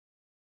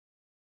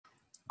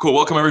Cool.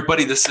 Welcome,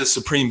 everybody. This is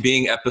Supreme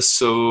Being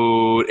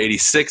episode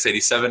 86,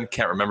 87.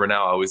 Can't remember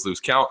now. I always lose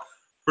count.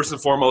 First and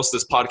foremost,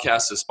 this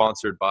podcast is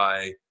sponsored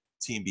by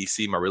Team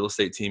BC, my real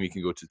estate team. You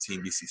can go to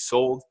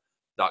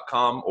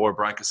teambcsold.com or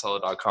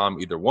briancasella.com.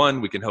 Either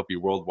one, we can help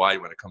you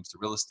worldwide when it comes to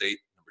real estate.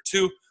 Number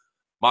two,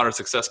 Modern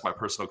Success, my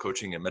personal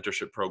coaching and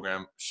mentorship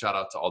program. Shout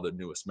out to all the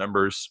newest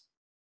members.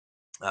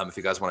 If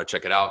you guys want to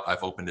check it out,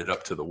 I've opened it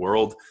up to the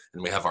world.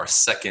 And we have our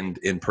second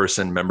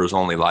in-person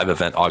members-only live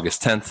event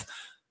August 10th.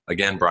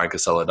 Again,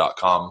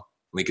 briancasella.com.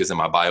 Link is in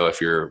my bio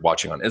if you're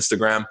watching on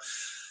Instagram.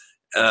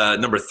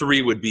 Number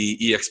three would be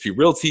eXp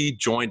Realty.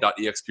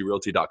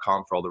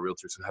 Join.exprealty.com for all the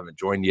realtors who haven't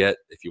joined yet.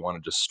 If you want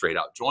to just straight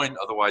out join.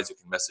 Otherwise, you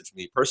can message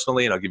me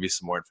personally and I'll give you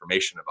some more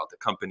information about the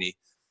company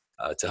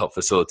to help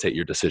facilitate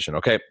your decision.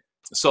 Okay,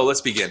 so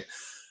let's begin.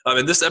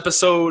 In this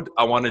episode,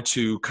 I wanted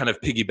to kind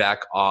of piggyback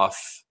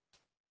off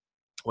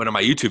one of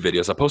my YouTube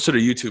videos. I posted a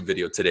YouTube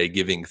video today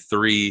giving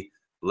 3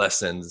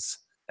 lessons,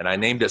 and I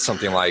named it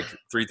something like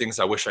 3 things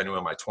I wish I knew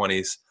in my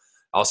 20s.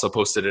 I also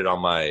posted it on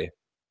my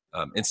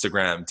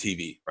Instagram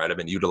TV, right? I've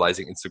been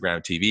utilizing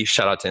Instagram TV.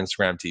 Shout out to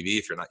Instagram TV.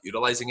 If you're not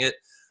utilizing it,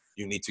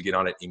 you need to get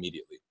on it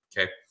immediately,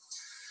 okay?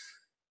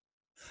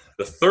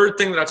 The third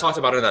thing that I talked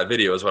about in that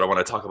video is what I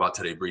want to talk about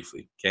today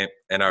briefly, okay?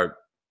 And I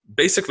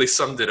basically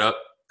summed it up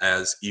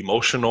as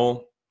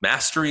emotional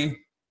mastery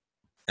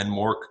and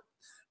more,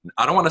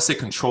 I don't want to say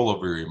control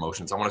over your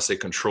emotions. I want to say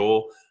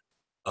control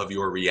of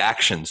your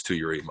reactions to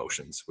your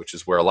emotions, which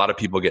is where a lot of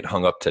people get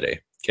hung up today,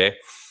 okay?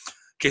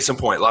 Case in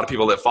point, a lot of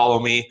people that follow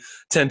me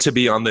tend to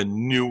be on the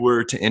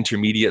newer to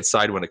intermediate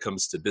side when it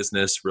comes to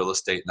business, real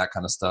estate, and that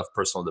kind of stuff,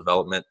 personal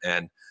development.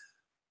 And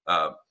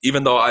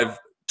even though I've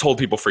told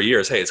people for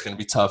years, hey, it's going to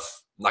be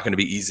tough, not going to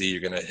be easy,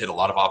 you're going to hit a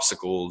lot of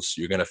obstacles,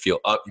 you're going to feel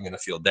up, you're going to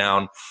feel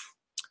down.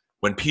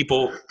 When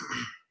people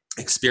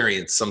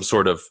experience some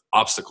sort of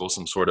obstacle,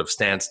 some sort of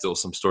standstill,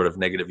 some sort of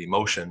negative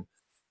emotion,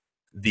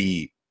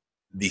 the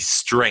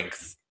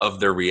strength of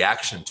their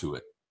reaction to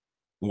it,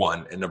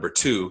 one, and number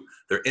two,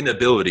 their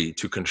inability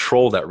to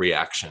control that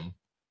reaction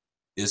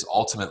is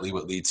ultimately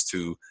what leads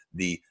to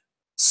the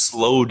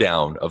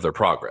slowdown of their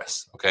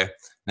progress, okay?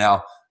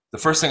 Now, the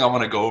first thing I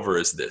want to go over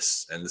is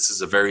this, and this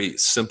is a very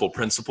simple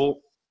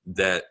principle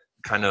that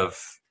kind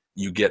of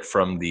you get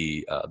from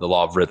the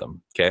law of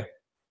rhythm, okay?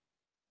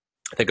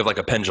 Think of like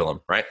a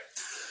pendulum, right?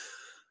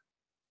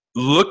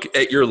 Look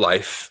at your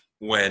life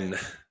when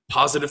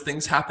positive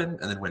things happen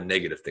and then when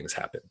negative things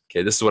happen.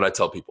 Okay, this is what I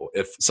tell people.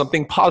 If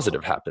something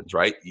positive happens,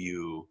 right?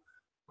 You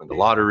win the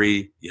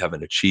lottery, you have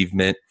an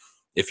achievement.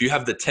 If you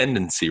have the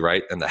tendency,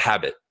 right, and the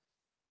habit,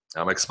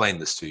 I'm gonna explain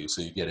this to you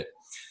so you get it.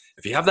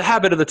 If you have the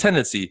habit or the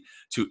tendency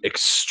to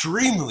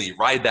extremely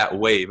ride that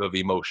wave of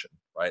emotion,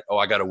 right? Oh,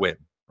 I gotta win,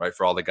 right?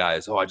 For all the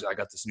guys, oh, I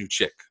got this new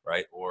chick,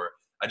 right? Or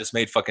I just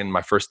made fucking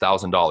my first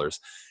 $1,000.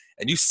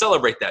 And you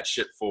celebrate that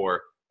shit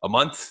for a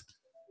month,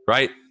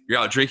 right? You're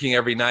out drinking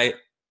every night.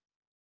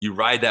 You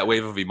ride that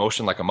wave of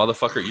emotion like a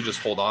motherfucker. You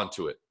just hold on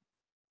to it,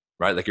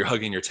 right? Like you're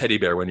hugging your teddy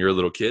bear when you're a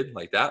little kid,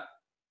 like that.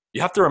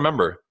 You have to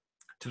remember,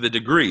 to the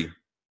degree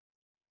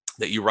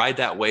that you ride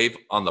that wave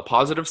on the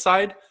positive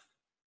side,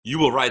 you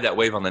will ride that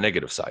wave on the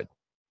negative side,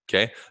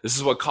 okay? This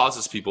is what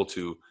causes people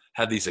to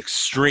have these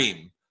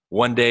extreme,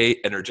 one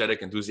day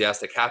energetic,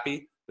 enthusiastic,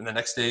 happy, and the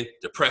next day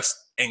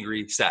depressed,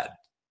 angry, sad.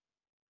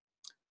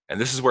 And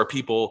this is where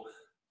people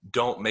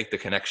don't make the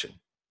connection.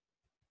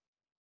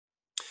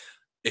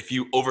 If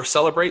you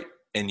over-celebrate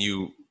and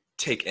you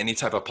take any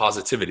type of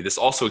positivity, this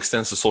also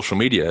extends to social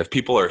media. If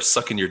people are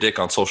sucking your dick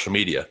on social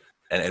media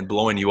and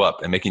blowing you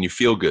up and making you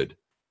feel good,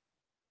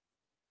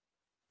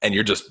 and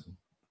you're just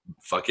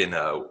fucking,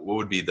 what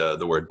would be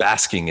the word,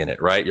 basking in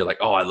it, right? You're like,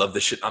 oh, I love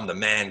this shit, I'm the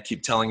man,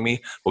 keep telling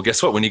me. Well,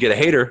 guess what? When you get a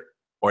hater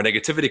or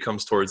negativity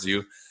comes towards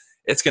you,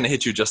 it's going to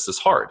hit you just as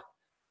hard,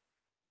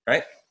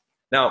 right?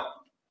 Now,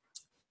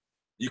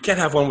 you can't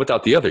have one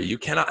without the other. You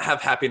cannot have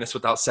happiness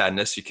without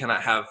sadness. You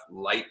cannot have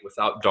light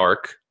without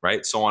dark,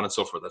 right? So on and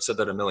so forth. I've said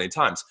that a million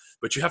times.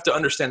 But you have to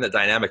understand the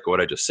dynamic of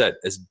what I just said.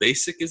 As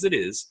basic as it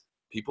is,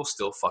 people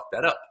still fuck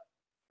that up.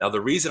 Now,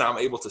 the reason I'm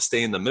able to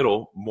stay in the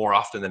middle more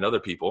often than other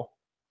people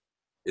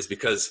is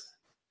because,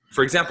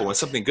 for example, when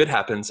something good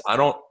happens, I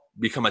don't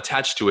become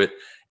attached to it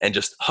and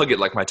just hug it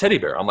like my teddy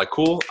bear. I'm like,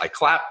 cool, I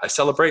clap, I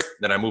celebrate,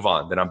 then I move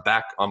on. Then I'm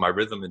back on my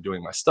rhythm and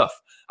doing my stuff.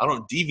 I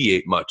don't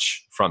deviate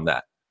much from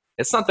that.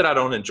 It's not that I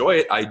don't enjoy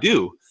it. I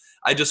do.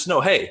 I just know,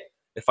 hey,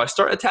 if I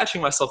start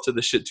attaching myself to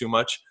this shit too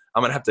much,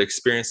 I'm going to have to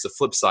experience the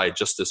flip side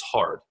just as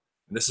hard.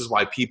 And this is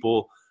why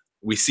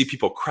we see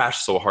people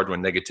crash so hard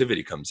when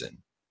negativity comes in.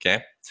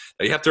 Okay.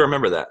 Now you have to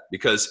remember that,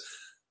 because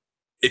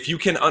if you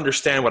can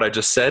understand what I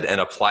just said and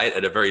apply it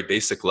at a very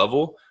basic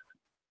level,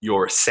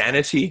 your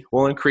sanity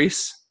will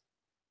increase,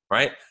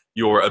 right?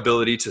 Your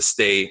ability to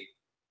stay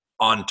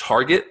on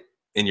target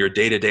in your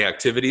day-to-day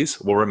activities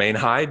will remain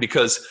high,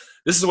 because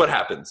this is what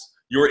happens.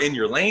 You're in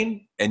your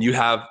lane and you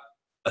have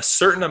a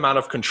certain amount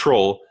of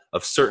control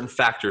of certain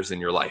factors in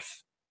your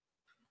life,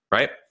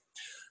 right?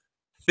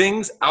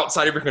 Things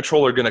outside of your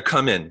control are going to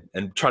come in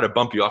and try to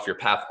bump you off your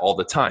path all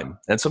the time.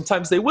 And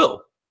sometimes they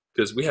will,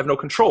 because we have no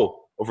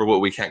control over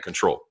what we can't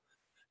control.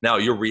 Now,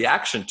 your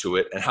reaction to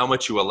it and how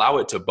much you allow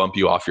it to bump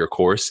you off your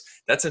course,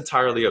 that's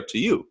entirely up to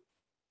you.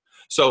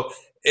 So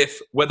if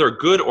whether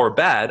good or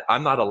bad,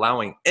 I'm not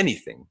allowing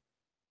anything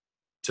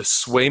to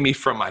sway me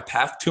from my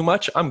path too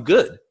much, I'm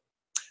good.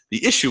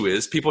 The issue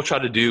is people try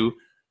to do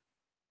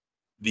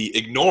the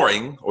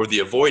ignoring or the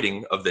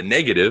avoiding of the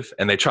negative,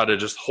 and they try to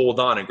just hold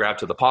on and grab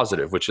to the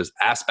positive, which is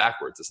ass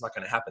backwards. It's not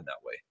going to happen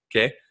that way,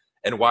 okay?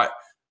 And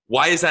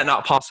why is that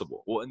not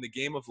possible? Well, in the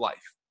game of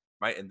life,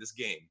 right, in this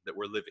game that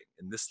we're living,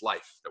 in this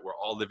life that we're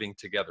all living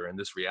together, in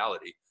this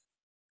reality,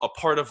 a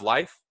part of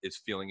life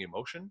is feeling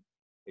emotion,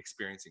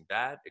 experiencing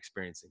bad,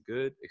 experiencing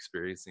good,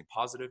 experiencing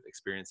positive,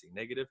 experiencing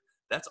negative.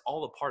 That's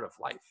all a part of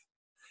life.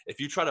 If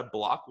you try to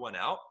block one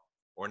out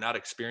or not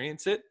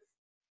experience it,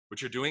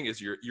 what you're doing is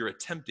you're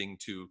attempting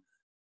to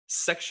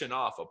section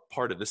off a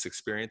part of this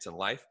experience in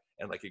life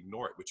and like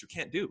ignore it, which you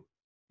can't do.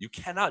 You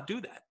cannot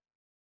do that.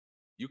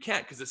 You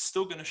can't, because it's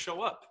still going to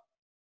show up.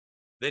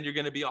 Then you're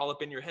going to be all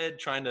up in your head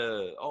trying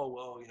to, oh,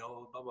 well, you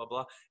know, blah, blah,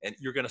 blah. And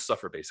you're going to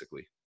suffer,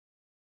 basically.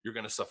 You're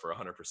going to suffer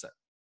 100%.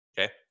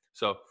 Okay?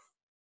 So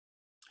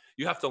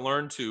you have to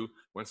learn to,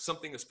 when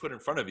something is put in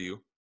front of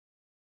you,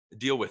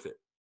 deal with it,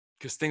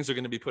 because things are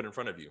going to be put in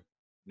front of you.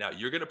 Now,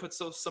 you're going to put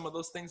some of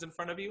those things in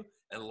front of you,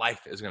 and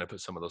life is going to put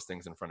some of those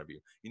things in front of you.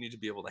 You need to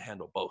be able to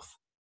handle both,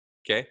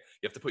 okay?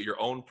 You have to put your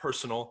own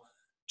personal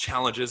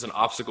challenges and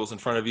obstacles in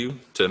front of you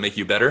to make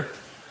you better,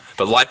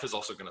 but life is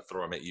also going to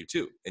throw them at you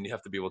too, and you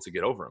have to be able to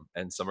get over them.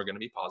 And some are going to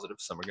be positive,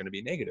 some are going to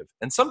be negative.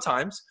 And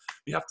sometimes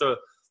you have to,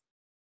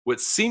 what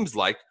seems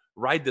like,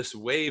 ride this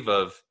wave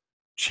of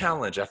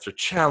challenge after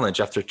challenge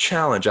after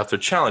challenge after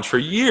challenge for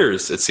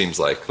years, it seems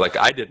like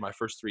I did my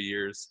first 3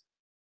 years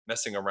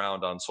messing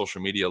around on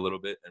social media a little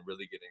bit and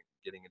really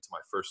getting into my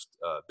first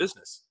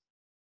business,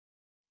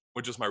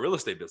 which was my real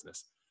estate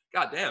business.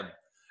 God damn,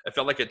 I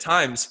felt like at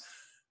times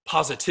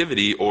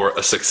positivity or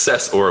a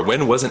success or a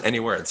win wasn't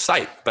anywhere in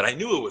sight, but I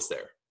knew it was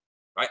there,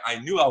 right? I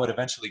knew I would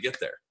eventually get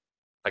there.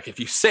 Like if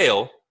you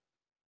sail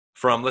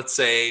from, let's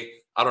say,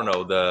 I don't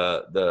know,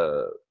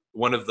 the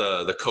one of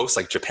the coasts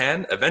like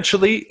Japan,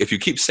 eventually, if you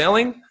keep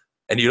sailing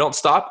and you don't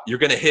stop, you're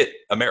going to hit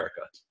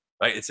America,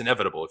 right? It's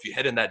inevitable. If you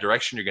head in that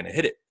direction, you're going to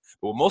hit it.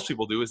 But what most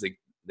people do is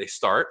they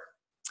start,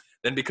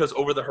 then because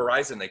over the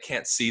horizon they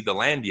can't see the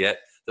land yet,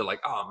 they're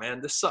like, oh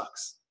man, this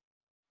sucks.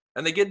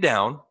 And they get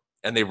down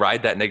and they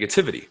ride that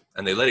negativity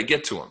and they let it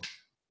get to them,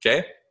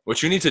 okay?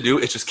 What you need to do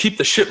is just keep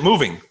the ship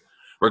moving,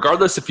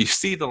 regardless if you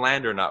see the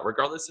land or not,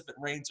 regardless if it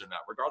rains or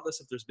not,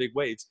 regardless if there's big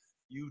waves,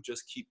 you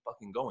just keep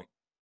fucking going,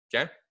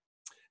 okay?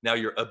 Now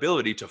your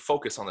ability to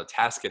focus on the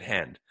task at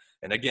hand,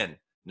 and again,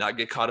 not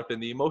get caught up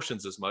in the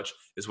emotions as much,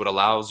 is what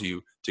allows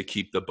you to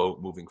keep the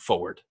boat moving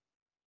forward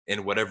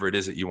in whatever it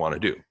is that you want to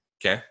do,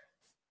 okay?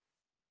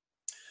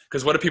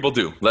 Because what do people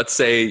do? Let's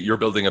say you're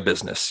building a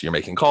business. You're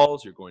making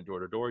calls, you're going door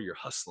to door, you're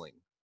hustling.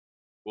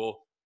 Well,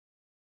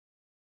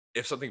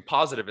 if something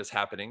positive is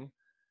happening,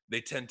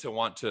 they tend to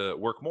want to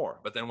work more.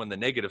 But then when the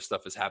negative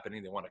stuff is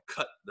happening, they want to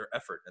cut their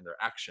effort and their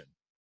action.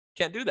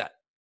 Can't do that.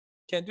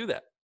 Can't do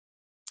that.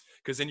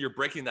 Because then you're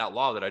breaking that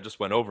law that I just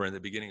went over in the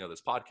beginning of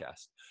this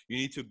podcast. You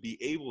need to be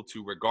able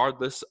to,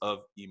 regardless of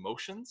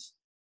emotions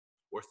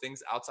or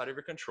things outside of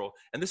your control.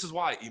 And this is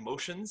why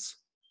emotions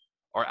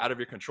are out of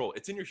your control.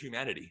 It's in your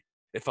humanity.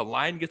 If a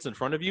lion gets in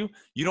front of you,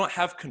 you don't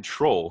have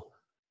control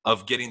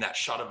of getting that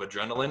shot of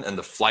adrenaline and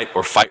the flight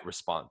or fight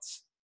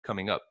response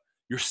coming up.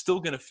 You're still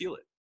going to feel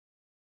it,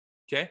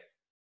 okay?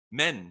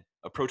 Men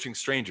approaching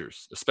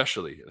strangers,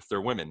 especially if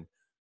they're women,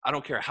 I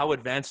don't care how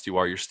advanced you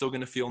are, you're still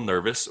going to feel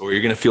nervous or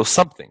you're going to feel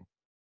something,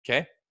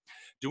 okay?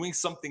 Doing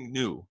something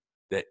new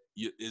that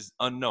is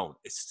unknown,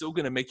 it's still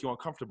going to make you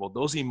uncomfortable.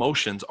 Those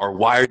emotions are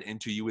wired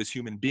into you as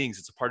human beings.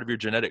 It's a part of your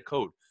genetic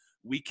code.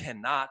 We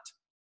cannot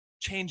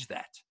change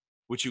that.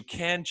 What you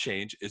can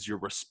change is your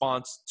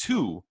response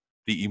to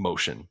the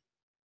emotion.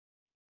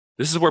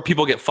 This is where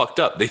people get fucked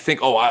up. They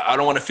think, oh, I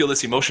don't want to feel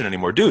this emotion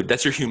anymore. Dude,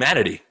 that's your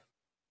humanity.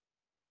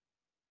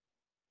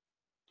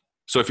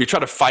 So if you try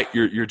to fight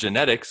your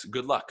genetics,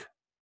 good luck.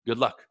 Good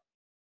luck.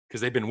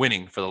 Because they've been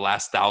winning for the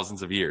last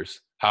thousands of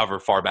years. However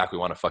far back we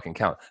want to fucking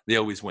count. They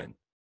always win.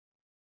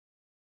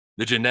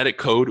 The genetic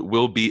code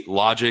will beat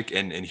logic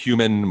and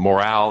human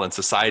morale and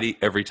society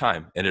every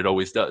time. And it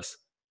always does.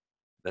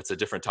 That's a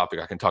different topic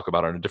I can talk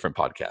about on a different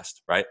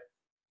podcast, right?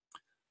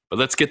 But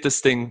let's get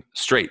this thing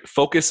straight.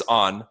 Focus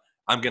on,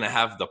 I'm going to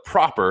have the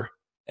proper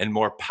and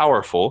more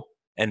powerful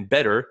and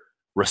better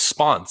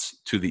response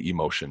to the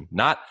emotion.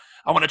 Not,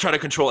 I want to try to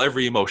control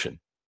every emotion.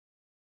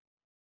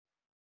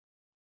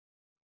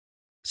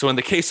 So in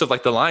the case of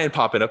like the lion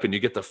popping up and you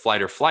get the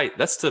flight or flight,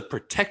 that's to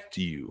protect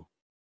you.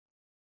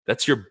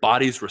 That's your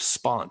body's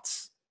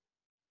response.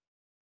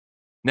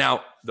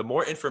 Now, the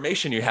more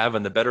information you have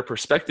and the better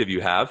perspective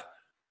you have,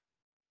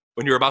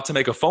 when you're about to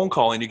make a phone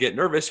call and you get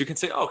nervous, you can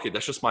say, oh, okay,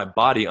 that's just my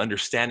body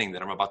understanding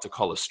that I'm about to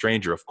call a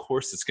stranger. Of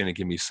course, it's going to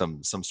give me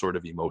some sort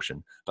of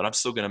emotion, but I'm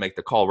still going to make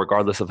the call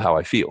regardless of how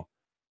I feel.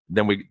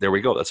 There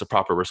we go. That's a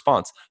proper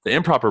response. The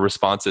improper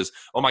response is,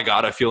 oh my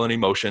God, I feel an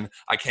emotion.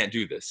 I can't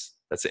do this.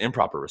 That's the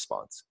improper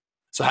response.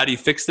 So how do you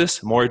fix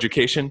this? More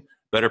education,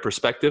 better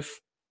perspective,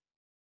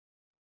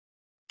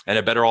 and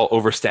a better all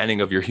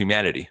understanding of your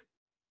humanity.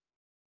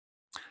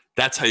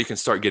 That's how you can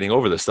start getting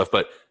over this stuff.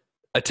 But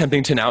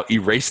attempting to now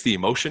erase the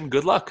emotion,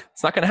 good luck.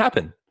 It's not going to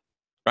happen,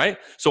 right?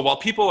 So while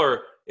people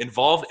are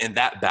involved in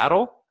that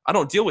battle, I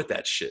don't deal with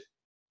that shit.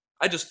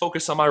 I just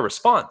focus on my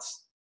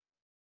response.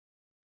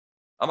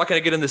 I'm not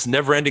going to get in this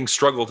never-ending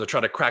struggle to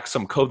try to crack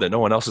some code that no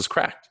one else has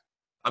cracked.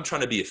 I'm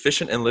trying to be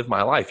efficient and live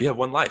my life. You have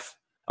one life.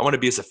 I want to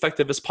be as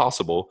effective as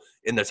possible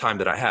in the time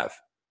that I have.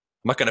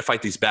 I'm not going to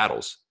fight these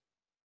battles,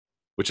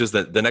 which is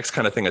the next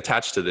kind of thing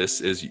attached to this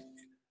is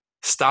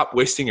stop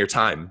wasting your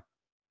time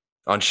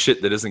on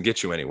shit that doesn't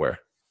get you anywhere.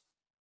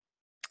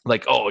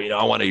 Like, oh,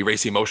 I want to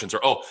erase emotions, or,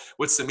 oh,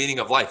 what's the meaning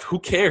of life? Who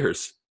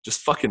cares?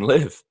 Just fucking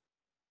live.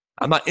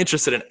 I'm not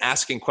interested in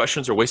asking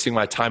questions or wasting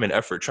my time and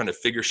effort trying to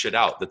figure shit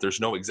out that there's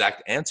no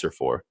exact answer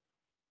for.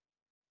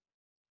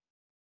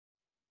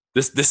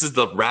 This is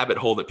the rabbit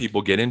hole that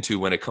people get into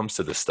when it comes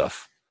to this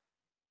stuff.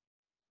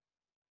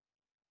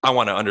 I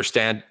want to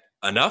understand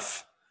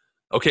enough.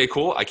 Okay,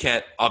 cool. I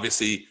can't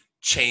obviously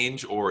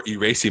change or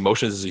erase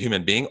emotions as a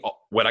human being.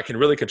 What I can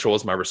really control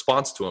is my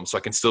response to them so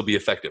I can still be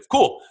effective.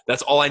 Cool.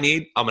 That's all I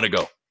need. I'm going to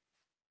go.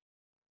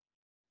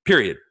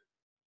 Period.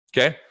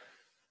 Okay?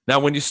 Now,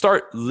 when you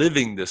start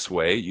living this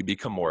way, you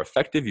become more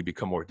effective. You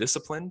become more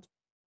disciplined.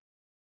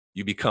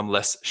 You become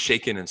less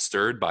shaken and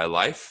stirred by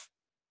life.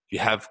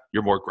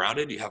 You're more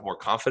grounded. You have more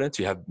confidence.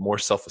 You have more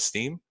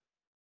self-esteem.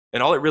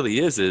 And all it really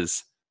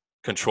is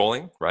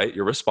controlling, right,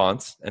 your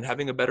response and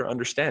having a better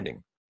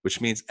understanding,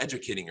 which means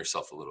educating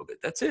yourself a little bit.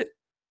 That's it.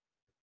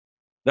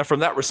 Now,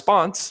 from that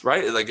response,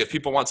 right, like if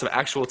people want some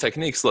actual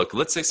techniques, look,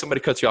 let's say somebody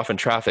cuts you off in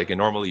traffic and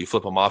normally you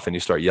flip them off and you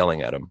start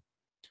yelling at them.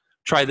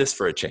 Try this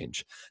for a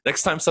change.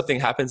 Next time something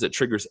happens that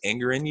triggers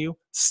anger in you,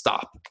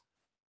 stop.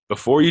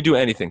 Before you do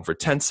anything for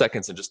 10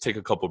 seconds and just take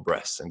a couple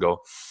breaths and go,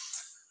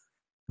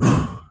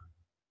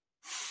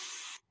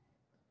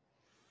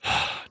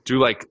 do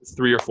like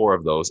 3 or 4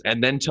 of those.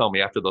 And then tell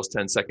me after those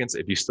 10 seconds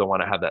if you still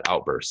want to have that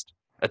outburst.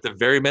 At the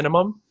very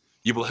minimum,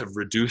 you will have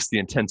reduced the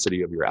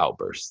intensity of your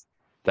outburst.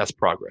 That's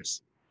progress.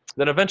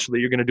 Then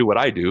eventually you're going to do what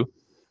I do,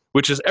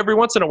 which is every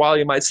once in a while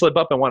you might slip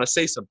up and want to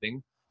say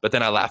something, but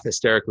then I laugh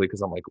hysterically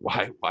because I'm like,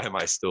 why am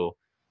I still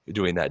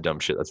doing that dumb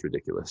shit? That's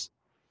ridiculous.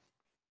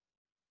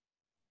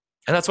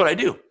 And that's what I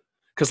do,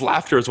 because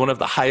laughter is one of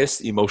the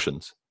highest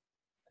emotions.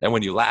 And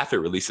when you laugh, it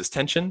releases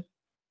tension,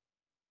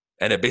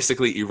 and it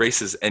basically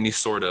erases any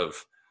sort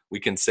of, we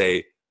can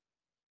say,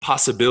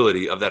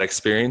 possibility of that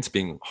experience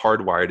being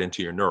hardwired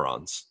into your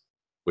neurons,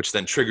 which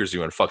then triggers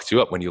you and fucks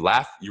you up. When you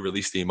laugh, you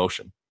release the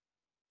emotion.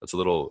 That's a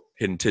little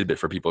hidden tidbit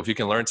for people. If you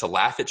can learn to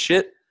laugh at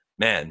shit,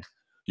 man,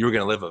 you're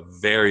going to live a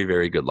very,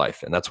 very good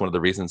life. And that's one of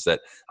the reasons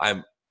that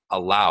I'm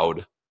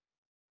allowed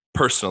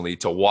personally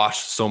to wash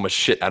so much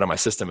shit out of my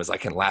system, is I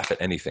can laugh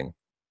at anything.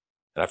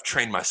 And I've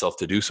trained myself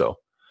to do so.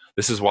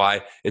 This is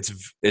why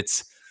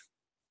it's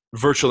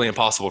virtually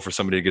impossible for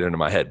somebody to get into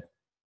my head.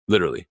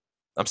 Literally.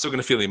 I'm still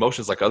going to feel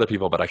emotions like other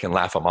people, but I can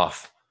laugh them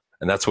off.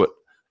 And that's what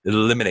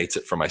eliminates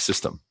it from my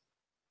system.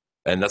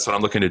 And that's what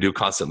I'm looking to do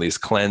constantly, is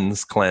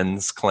cleanse,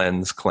 cleanse,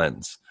 cleanse,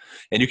 cleanse.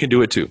 And you can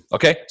do it too.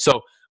 Okay.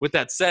 So with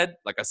that said,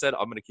 like I said,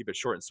 I'm going to keep it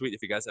short and sweet.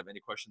 If you guys have any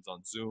questions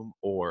on Zoom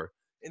or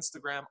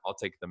Instagram, I'll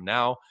take them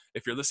now.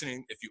 If you're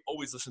listening, if you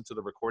always listen to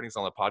the recordings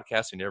on the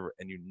podcast and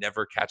you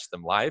never catch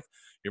them live,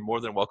 you're more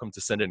than welcome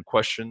to send in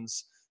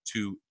questions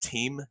to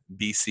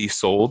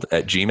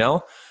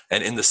teambcsold@gmail.com,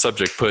 and in the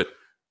subject put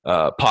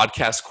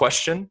podcast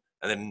question,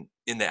 and then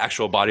in the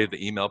actual body of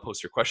the email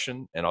post your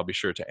question, and I'll be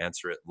sure to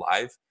answer it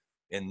live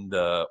in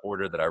the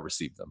order that I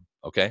received them.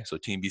 Okay, so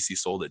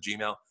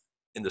teambcsold@gmail.com,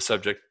 in the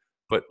subject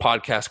put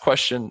podcast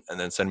question, and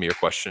then send me your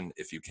question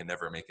if you can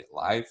never make it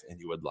live and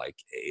you would like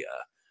a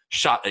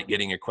shot at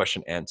getting your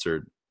question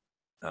answered,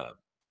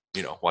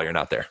 while you're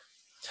not there.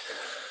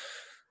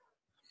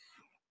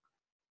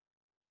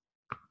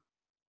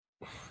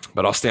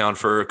 But I'll stay on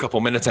for a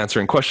couple minutes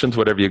answering questions,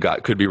 whatever you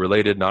got. Could be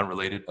related,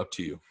 non-related, up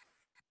to you.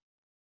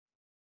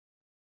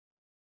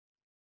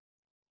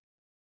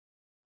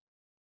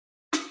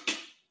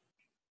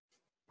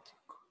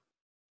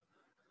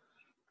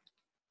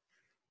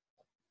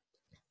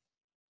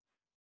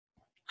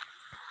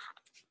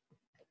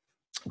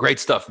 Great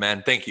stuff,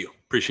 man. Thank you.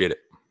 Appreciate it.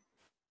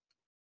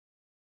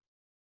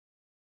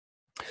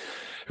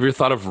 Have you ever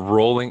thought of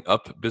rolling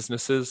up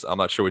businesses? I'm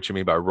not sure what you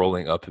mean by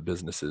rolling up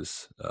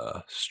businesses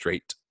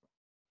straight.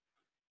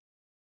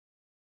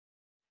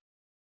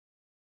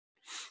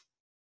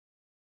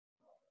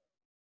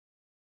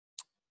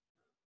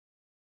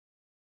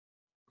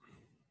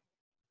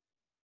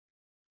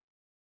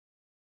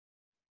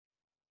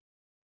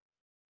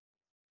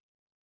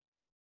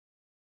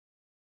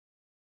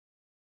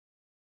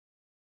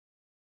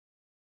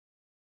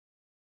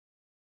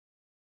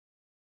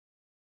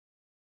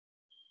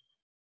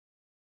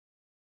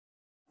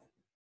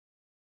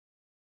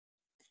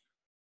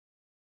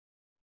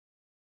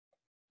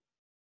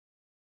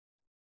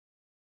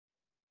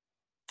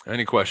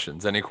 Any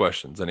questions? Any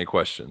questions? Any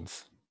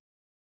questions?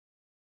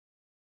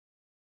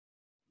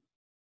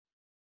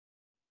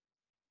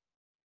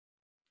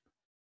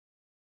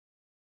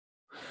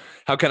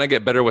 How can I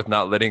get better with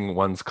not letting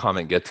one's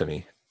comment get to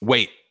me?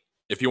 Wait.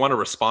 If you want to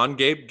respond,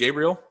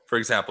 Gabriel, for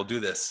example, do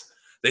this.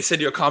 They send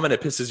you a comment,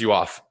 it pisses you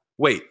off.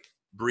 Wait,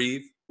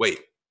 breathe, wait.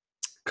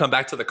 Come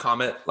back to the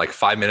comment like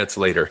 5 minutes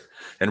later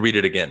and read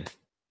it again.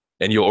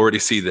 And you'll already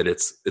see that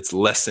it's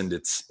lessened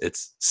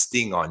its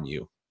sting on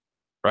you,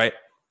 right?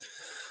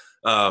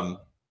 Now,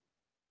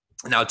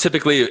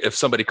 typically, if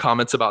somebody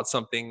comments about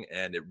something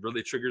and it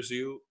really triggers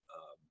you,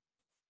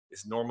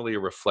 it's normally a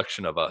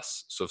reflection of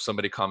us. So if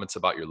somebody comments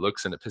about your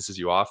looks and it pisses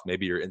you off,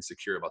 maybe you're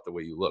insecure about the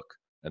way you look.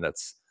 And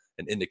that's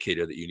an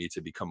indicator that you need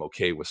to become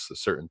okay with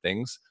certain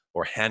things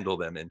or handle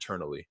them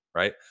internally,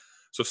 right?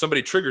 So if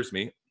somebody triggers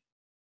me,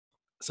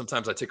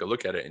 sometimes I take a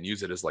look at it and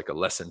use it as like a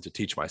lesson to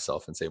teach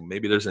myself and say,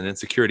 maybe there's an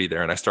insecurity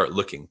there, and I start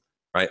looking,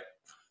 right?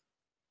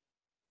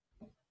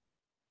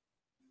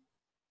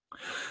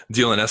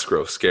 Deal in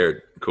escrow,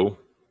 scared, cool.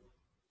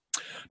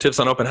 Tips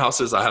on open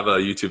houses. I have a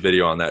YouTube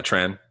video on that,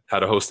 Tran. How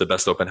to host the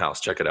best open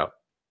house. Check it out.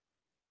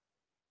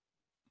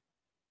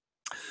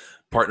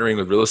 Partnering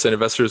with real estate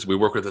investors. We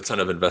work with a ton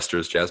of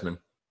investors, Jasmine.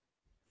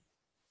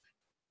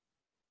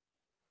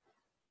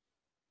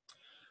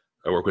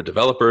 I work with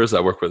developers. I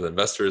work with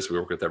investors. We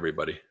work with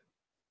everybody.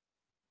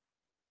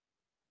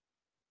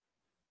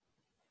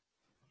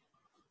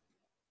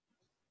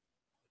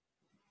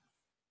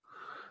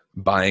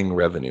 Buying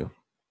revenue.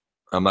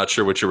 I'm not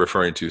sure what you're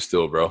referring to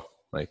still, bro.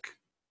 Like,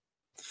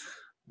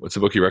 what's a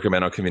book you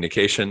recommend on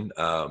communication?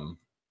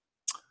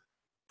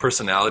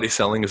 Personality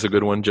Selling is a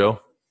good one, Joe.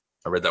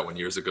 I read that one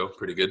years ago.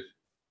 Pretty good.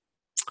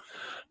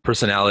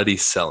 Personality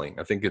Selling.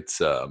 I think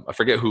it's, I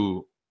forget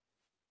who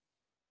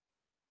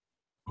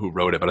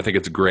wrote it, but I think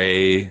it's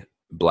gray,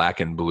 black,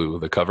 and blue,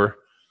 the cover.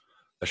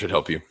 That should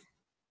help you.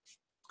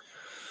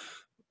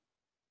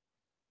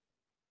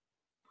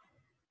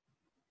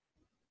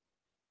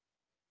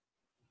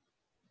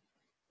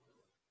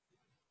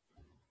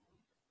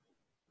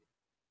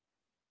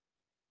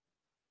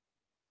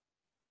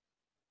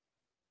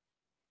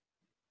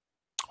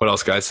 What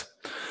else, guys?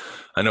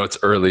 I know it's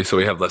early, so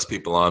we have less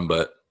people on,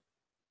 but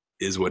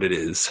is what it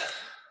is.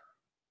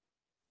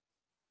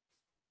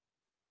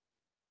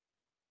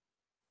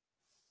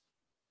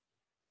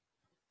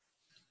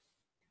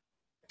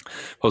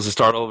 Supposed to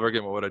start all over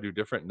again, what would I do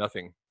different?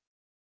 Nothing.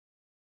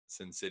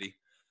 Sin City.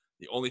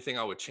 The only thing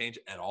I would change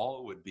at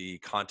all would be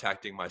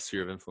contacting my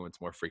sphere of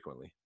influence more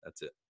frequently.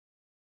 That's it.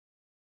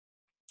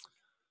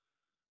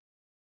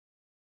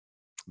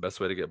 Best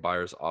way to get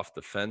buyers off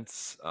the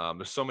fence.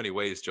 There's so many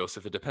ways,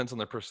 Joseph. It depends on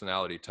their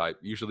personality type.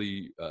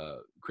 Usually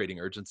creating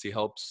urgency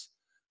helps.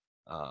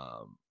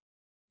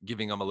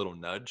 Giving them a little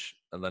nudge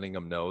and letting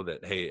them know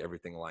that, hey,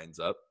 everything lines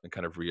up, and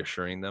kind of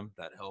reassuring them,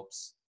 that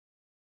helps.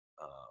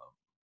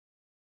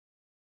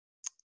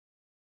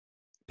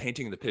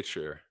 Painting the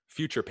picture,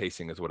 future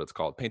pacing is what it's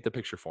called. Paint the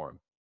picture for them,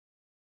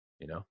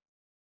 you know,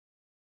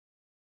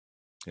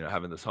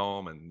 having this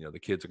home and, the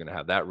kids are going to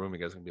have that room. You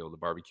guys are going to be able to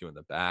barbecue in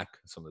the back.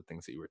 Some of the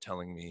things that you were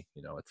telling me,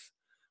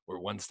 we're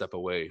one step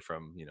away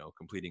from,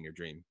 completing your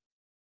dream.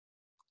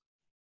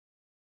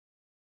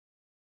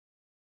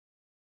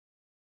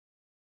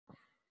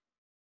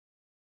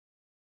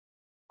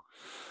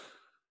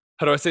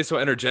 How do I stay so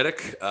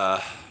energetic?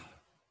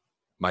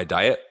 My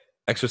diet,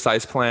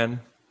 exercise plan.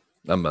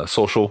 I'm a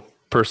social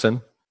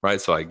person, right?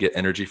 So I get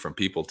energy from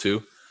people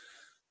too.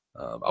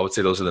 I would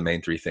say those are the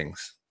main three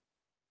things.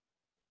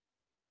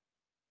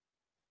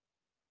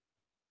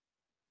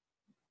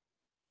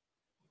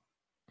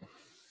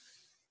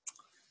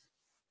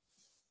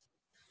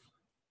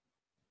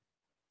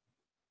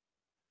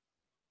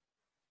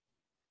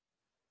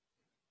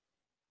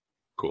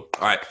 Cool.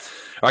 All right,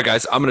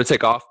 guys, I'm going to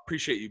take off.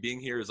 Appreciate you being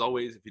here as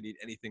always. If you need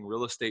anything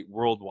real estate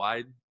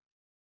worldwide,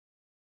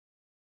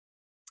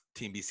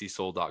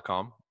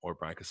 teambcsold.com or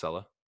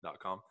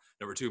briancasella.com.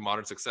 Number 2,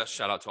 Modern Success.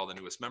 Shout out to all the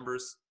newest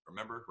members.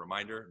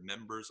 Reminder,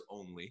 members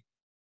only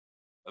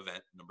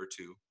event number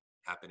 2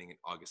 happening in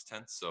August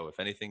 10th. So if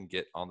anything,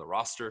 get on the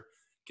roster,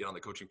 get on the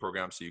coaching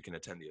program so you can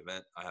attend the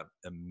event. I have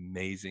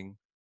amazing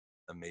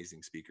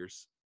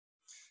speakers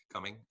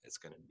coming. It's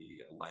going to be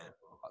a lineup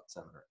of about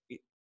 7 or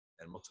 8.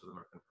 And most of them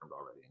are confirmed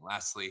already. And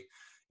lastly,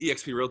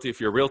 eXp Realty. If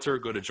you're a realtor,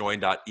 go to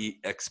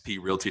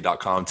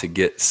join.exprealty.com to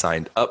get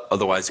signed up.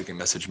 Otherwise, you can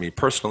message me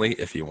personally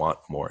if you want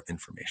more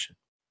information.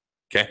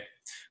 Okay,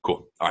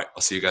 cool. All right,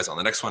 I'll see you guys on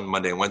the next one,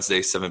 Monday and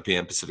Wednesday, 7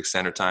 p.m. Pacific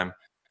Standard Time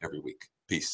every week.